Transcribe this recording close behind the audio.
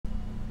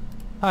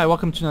Hi,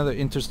 welcome to another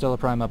Interstellar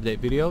Prime update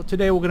video.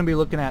 Today we're going to be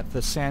looking at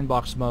the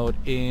sandbox mode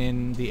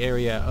in the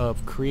area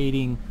of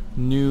creating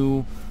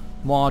new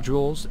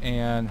modules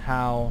and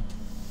how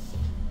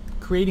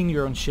creating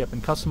your own ship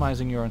and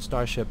customizing your own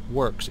starship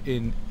works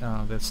in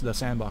the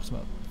sandbox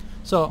mode.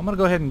 So I'm going to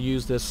go ahead and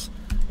use this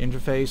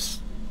interface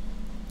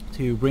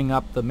to bring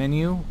up the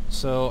menu.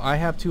 So I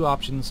have two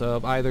options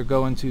of either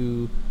go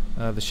into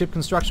the ship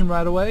construction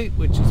right away,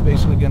 which is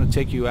basically going to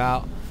take you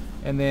out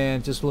and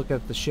then just look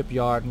at the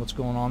shipyard and what's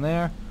going on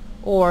there,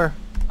 or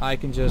I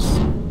can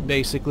just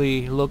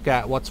basically look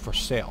at what's for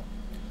sale.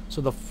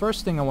 So the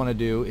first thing I want to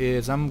do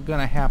is I'm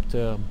gonna have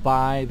to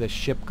buy the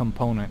ship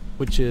component,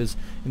 which is,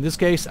 in this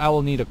case, I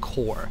will need a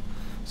core.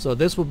 So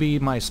this will be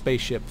my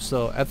spaceship.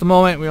 So at the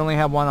moment we only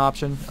have one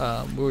option.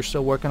 We're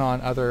still working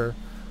on other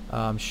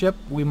ship.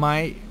 We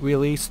might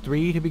release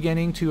 3 to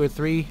beginning, 2 or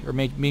 3, or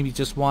maybe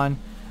just 1.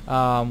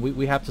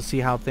 We have to see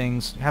how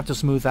things have to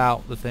smooth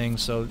out the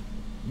things. So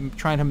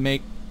trying to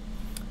make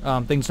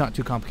things not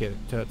too complicated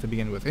to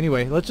begin with.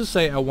 Anyway, let's just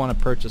say I want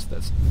to purchase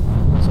this.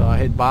 So I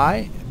hit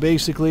buy.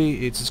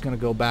 Basically, it's just going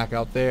to go back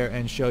out there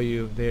and show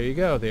you, there you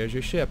go, there's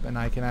your ship, and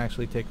I can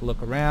actually take a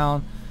look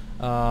around,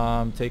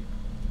 take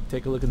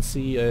a look and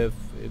see if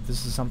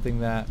this is something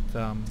that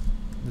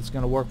is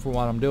going to work for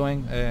what I'm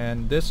doing,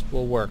 and this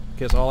will work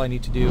because all I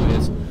need to do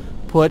is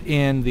put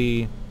in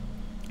the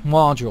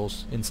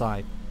modules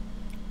inside.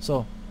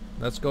 So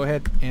let's go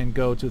ahead and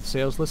go to the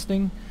sales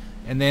listing.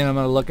 And then I'm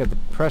going to look at the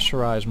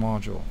pressurized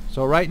module.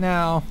 So right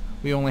now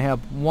we only have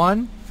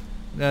 1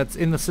 that's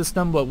in the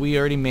system, but we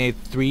already made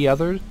 3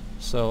 others.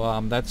 So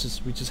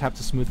we just have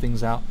to smooth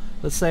things out.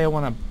 Let's say I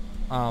want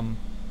to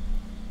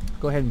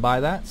go ahead and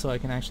buy that, so I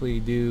can actually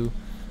do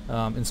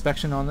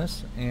inspection on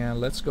this. And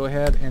let's go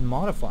ahead and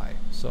modify.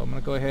 So I'm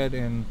going to go ahead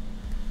and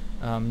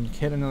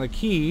hit another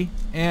key,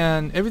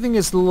 and everything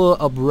is a little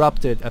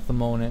abrupted at the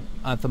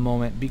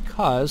moment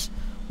because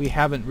we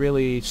haven't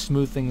really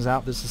smoothed things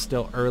out. This is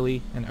still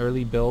an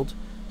early build,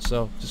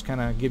 so just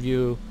kind of give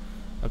you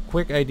a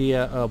quick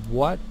idea of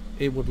what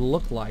it would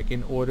look like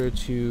in order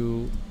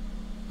to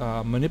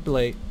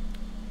manipulate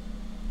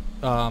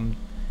and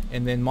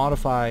then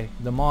modify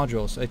the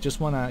modules. I just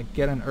want to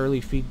get an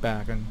early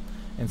feedback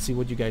and see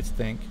what you guys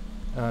think.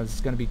 Is this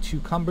going to be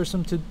too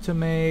cumbersome to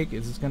make?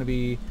 Is this going to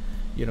be,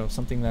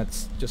 something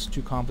that's just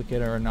too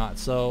complicated or not?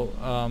 So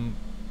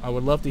I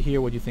would love to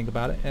hear what you think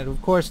about it. And of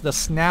course, the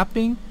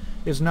snapping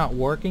is not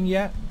working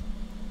yet,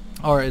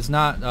 or is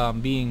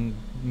not being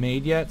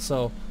made yet.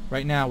 So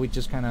right now we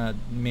just kind of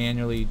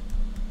manually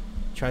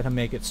try to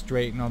make it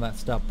straight and all that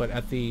stuff. But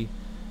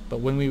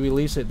when we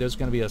release it, there's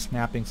going to be a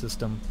snapping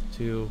system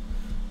to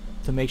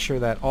make sure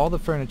that all the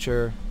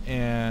furniture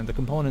and the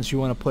components you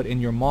want to put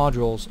in your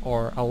modules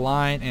are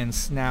aligned and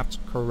snapped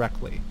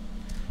correctly.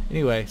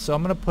 Anyway, so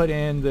I'm going to put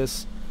in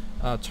this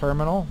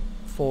terminal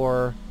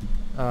for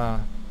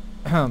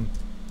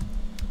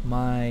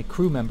my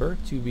crew member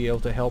to be able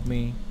to help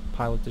me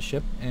pilot the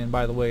ship. And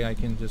by the way, I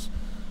can just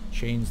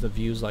change the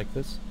views like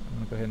this. I'm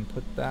going to go ahead and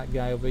put that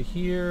guy over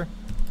here,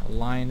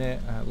 align it,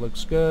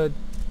 looks good,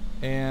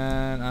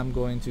 and I'm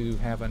going to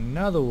have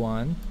another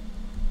one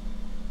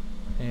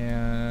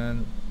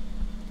and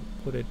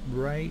put it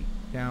right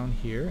down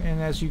here.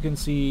 And as you can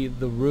see,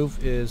 the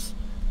roof is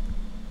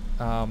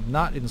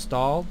not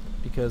installed,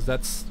 because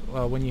that's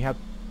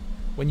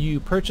when you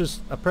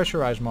purchase a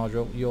pressurized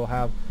module, you'll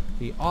have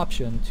the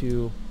option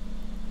to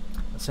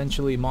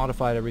essentially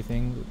modify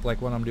everything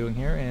like what I'm doing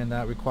here, and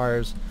that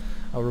requires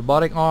a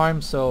robotic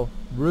arm, so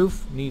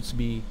roof needs to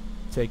be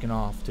taken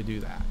off to do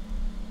that.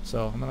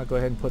 So I'm gonna go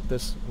ahead and put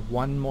this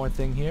one more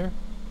thing here,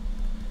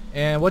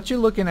 and what you're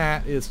looking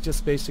at is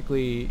just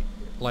basically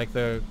like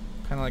the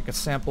kind of like a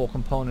sample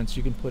components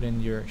you can put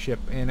in your ship.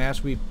 And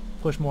as we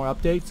push more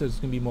updates, there's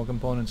gonna be more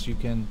components you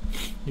can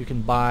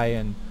buy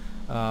and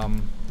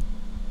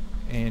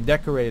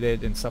decorate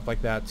it and stuff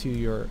like that to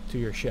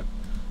your ship.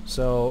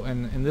 So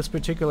in this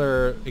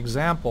particular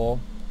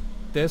example,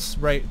 this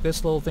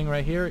little thing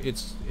right here,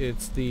 it's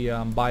the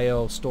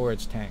bio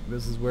storage tank.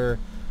 This is where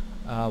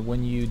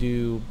when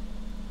you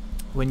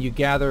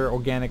gather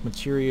organic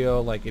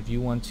material, like if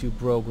you want to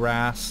grow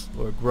grass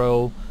or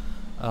grow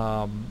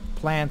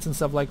plants and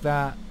stuff like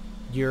that,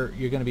 you're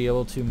going to be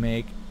able to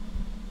make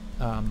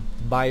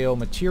bio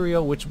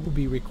material, which will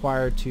be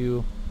required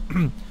to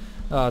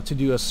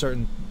do a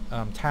certain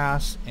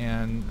tasks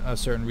and a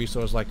certain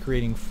resource, like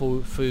creating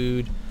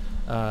food,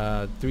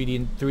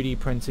 3D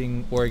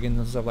printing organs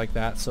and stuff like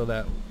that, so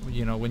that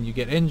when you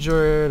get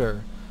injured,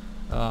 or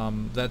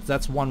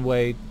that's one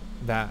way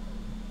that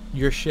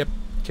your ship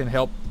can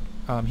help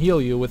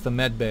heal you with the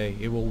med bay.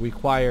 It will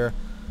require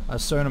a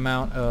certain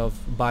amount of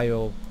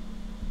bio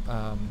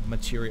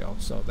material,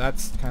 so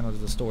that's kind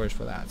of the storage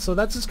for that. So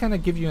that's just kind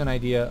of give you an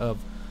idea of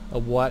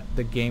what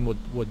the game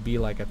would be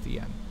like at the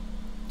end.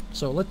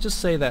 So let's just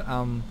say that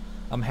I'm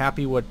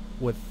happy with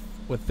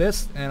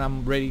this, and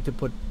I'm ready to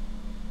put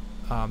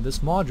this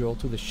module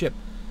to the ship.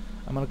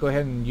 I'm going to go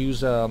ahead and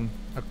use a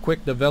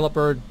quick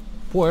developer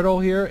portal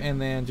here,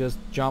 and then just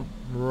jump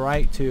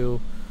right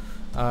to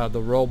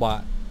the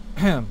robot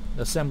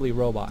assembly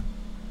robot.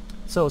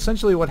 So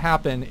essentially what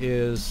happened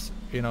is,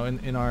 you know,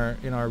 in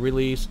our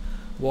release,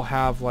 we'll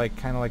have like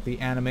kind of like the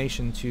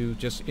animation to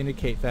just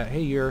indicate that,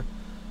 hey, your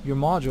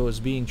module is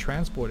being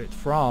transported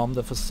from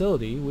the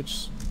facility,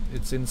 which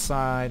it's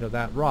inside of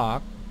that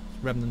rock,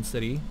 Remnant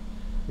City,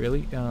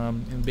 really,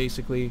 and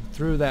basically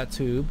through that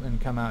tube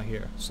and come out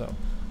here. So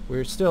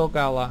we're still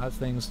got a lot of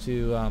things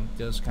to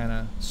just kind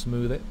of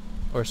smooth it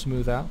or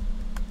smooth out.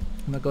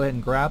 I'm gonna go ahead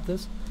and grab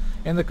this,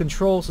 and the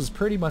controls is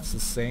pretty much the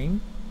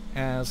same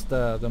as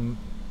the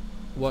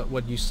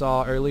what you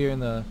saw earlier in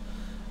the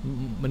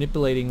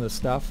manipulating the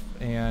stuff,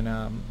 and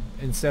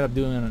instead of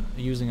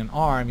using an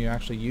arm, you're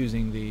actually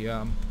using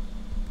the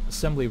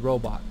assembly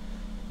robot.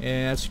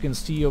 And as you can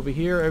see over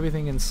here,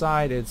 everything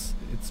inside it's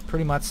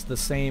pretty much the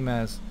same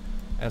as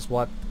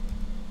what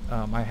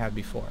I had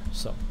before.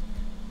 So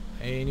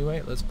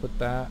anyway, let's put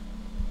that.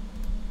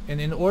 And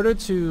in order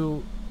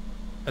to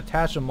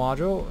attach a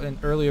module, in an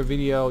earlier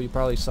video you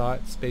probably saw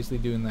it, it's basically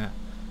doing that,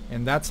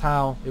 and that's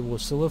how it will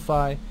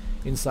solidify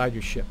inside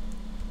your ship.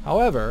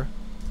 However,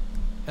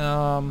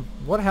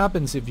 what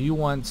happens if you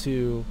want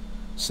to,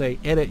 say,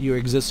 edit your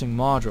existing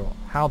module?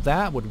 How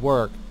that would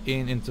work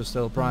in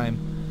Interstellar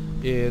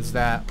Prime is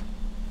that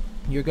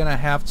you're gonna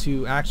have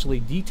to actually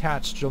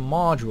detach the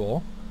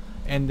module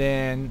and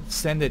then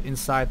send it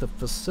inside the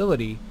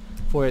facility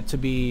for it to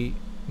be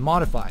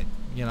modified.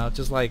 You know,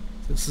 just like,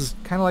 this is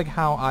kind of like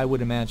how I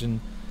would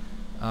imagine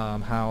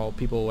how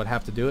people would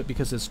have to do it,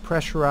 because it's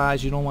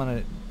pressurized. You don't want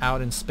it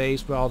out in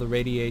space with all the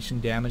radiation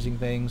damaging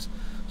things.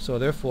 So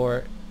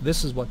therefore,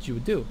 this is what you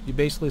would do. You're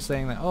basically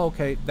saying that, oh,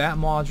 okay, that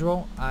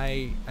module,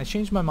 I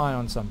changed my mind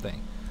on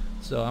something,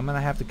 so I'm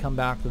gonna have to come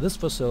back to this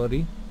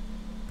facility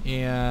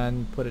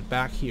and put it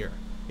back here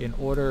in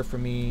order for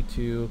me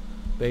to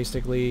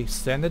basically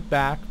send it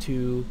back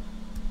to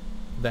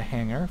the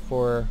hangar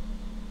for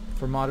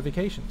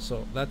modification.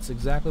 So that's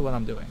exactly what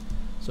I'm doing.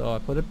 So I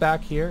put it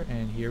back here,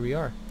 and here we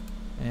are.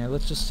 And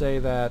let's just say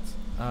that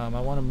I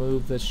want to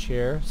move this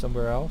chair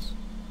somewhere else,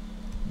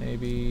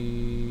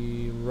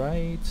 maybe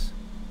right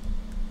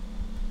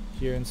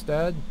here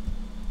instead.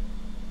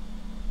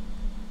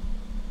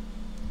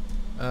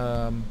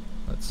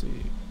 Let's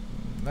see,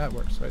 that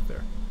works right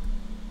there,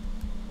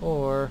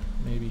 or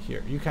maybe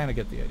here. You kind of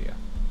get the idea.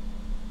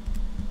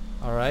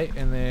 Alright,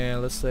 and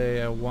then let's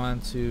say I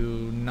want to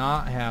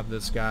not have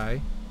this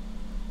guy,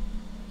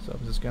 so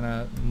I'm just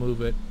gonna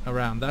move it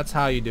around. That's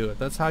how you do it.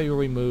 That's how you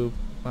remove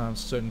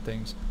certain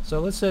things. So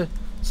let's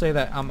say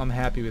that I'm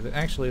happy with it.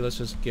 Actually, let's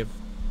just get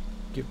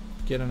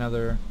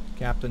another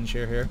captain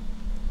chair here,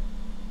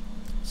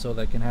 so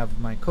that I can have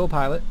my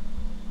co-pilot,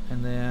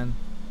 and then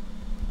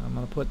I'm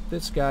gonna put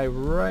this guy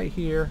right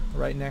here,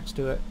 right next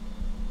to it,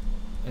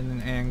 in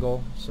an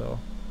angle. So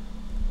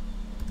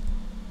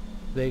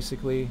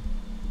basically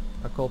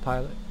a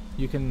co-pilot.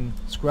 You can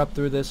scrub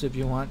through this if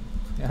you want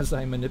as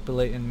I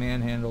manipulate and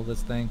manhandle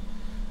this thing.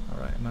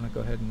 Alright, I'm gonna go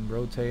ahead and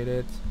rotate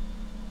it,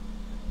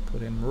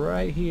 put him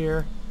right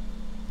here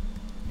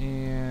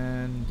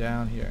and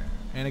down here.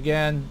 And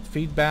again,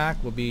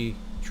 feedback will be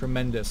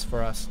tremendous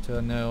for us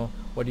to know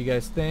what you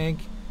guys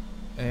think,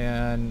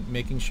 and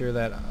making sure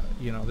that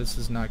you know, this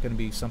is not going to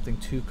be something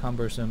too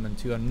cumbersome and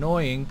too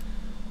annoying,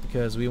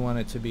 because we want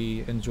it to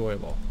be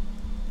enjoyable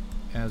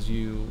as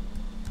you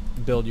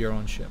build your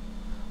own ship.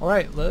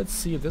 Alright, let's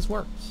see if this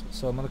works.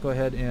 So I'm going to go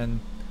ahead and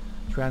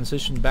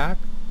transition back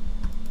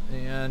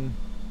and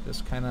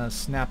just kind of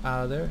snap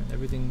out of there, and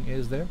everything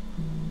is there.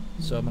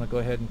 So I'm going to go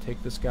ahead and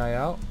take this guy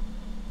out.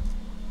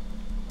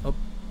 Oh,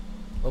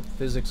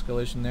 physics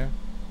collision there.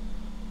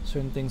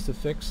 Certain things to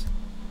fix.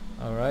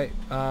 Alright,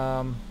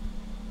 and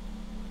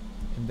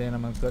then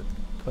I'm going to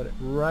put it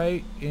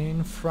right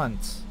in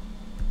front.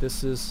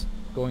 This is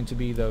going to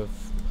be the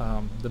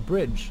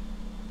bridge.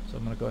 So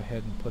I'm going to go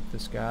ahead and put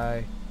this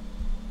guy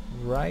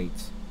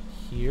right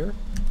here.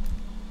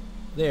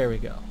 There we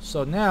go.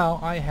 So now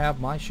I have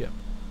my ship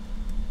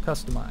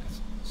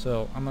customized.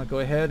 So I'm going to go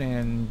ahead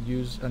and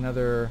use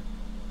another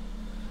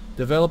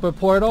developer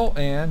portal,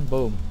 and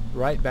boom,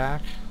 right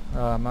back.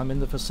 I'm in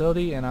the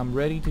facility and I'm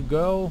ready to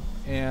go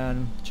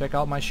and check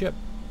out my ship.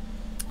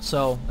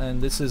 So,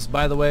 and this is,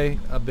 by the way,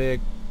 a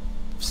big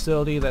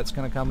facility that's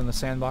going to come in the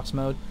sandbox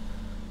mode,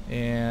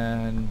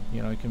 and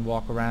you know, you can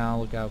walk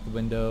around, look out the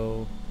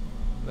window,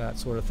 that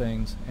sort of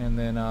things, and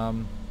then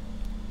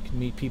you can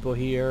meet people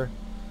here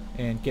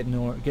and get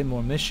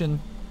more mission.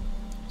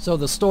 So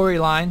the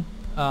storyline,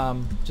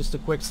 just a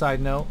quick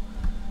side note,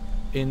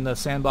 in the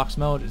sandbox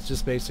mode, it's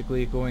just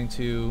basically going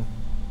to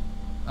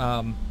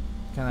kind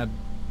of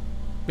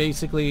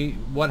basically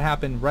what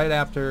happened right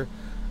after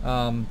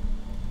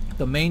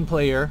the main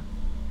player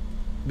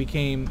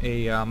became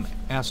a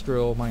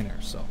astro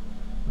miner. So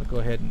I'm gonna go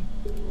ahead and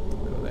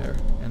go there,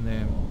 and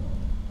then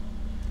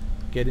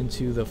get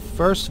into the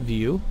first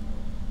view.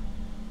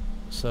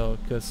 So,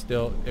 because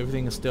still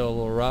everything is still a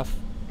little rough,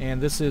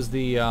 and this is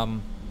the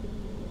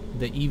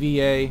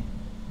EVA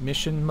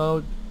mission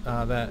mode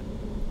that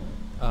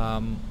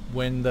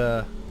when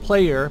the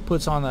player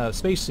puts on a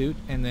spacesuit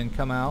and then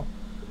come out,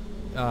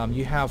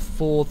 you have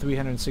full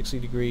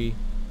 360-degree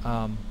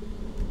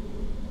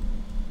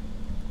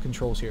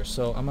controls here.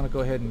 So I'm going to go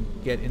ahead and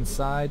get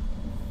inside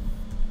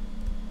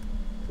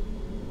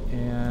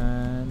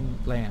and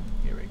land.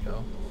 Here we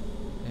go.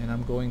 And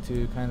I'm going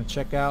to kind of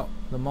check out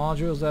the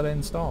modules that I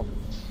installed.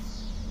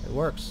 It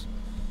works.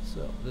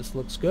 So this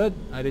looks good.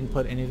 I didn't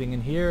put anything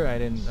in here. I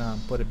didn't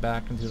put it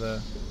back into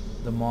the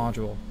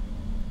module.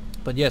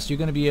 But yes, you're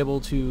going to be able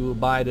to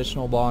buy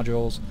additional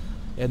modules,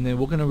 and then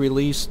we're going to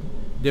release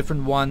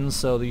different ones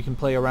so that you can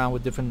play around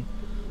with different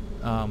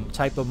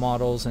type of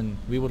models, and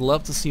we would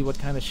love to see what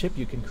kind of ship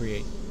you can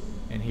create.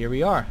 And here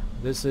we are.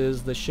 This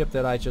is the ship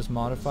that I just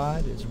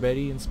modified. It's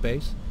ready in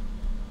space.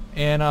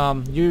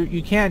 And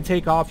you can't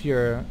take off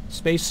your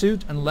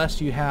spacesuit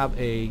unless you have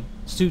a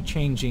suit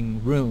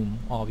changing room,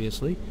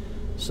 obviously.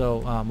 So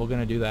we're going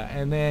to do that,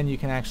 and then you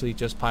can actually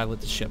just pilot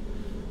the ship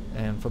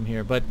and from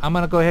here. But I'm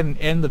going to go ahead and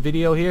end the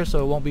video here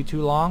so it won't be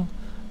too long.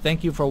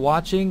 Thank you for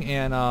watching,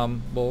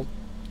 and we'll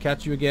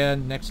catch you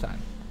again next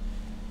time.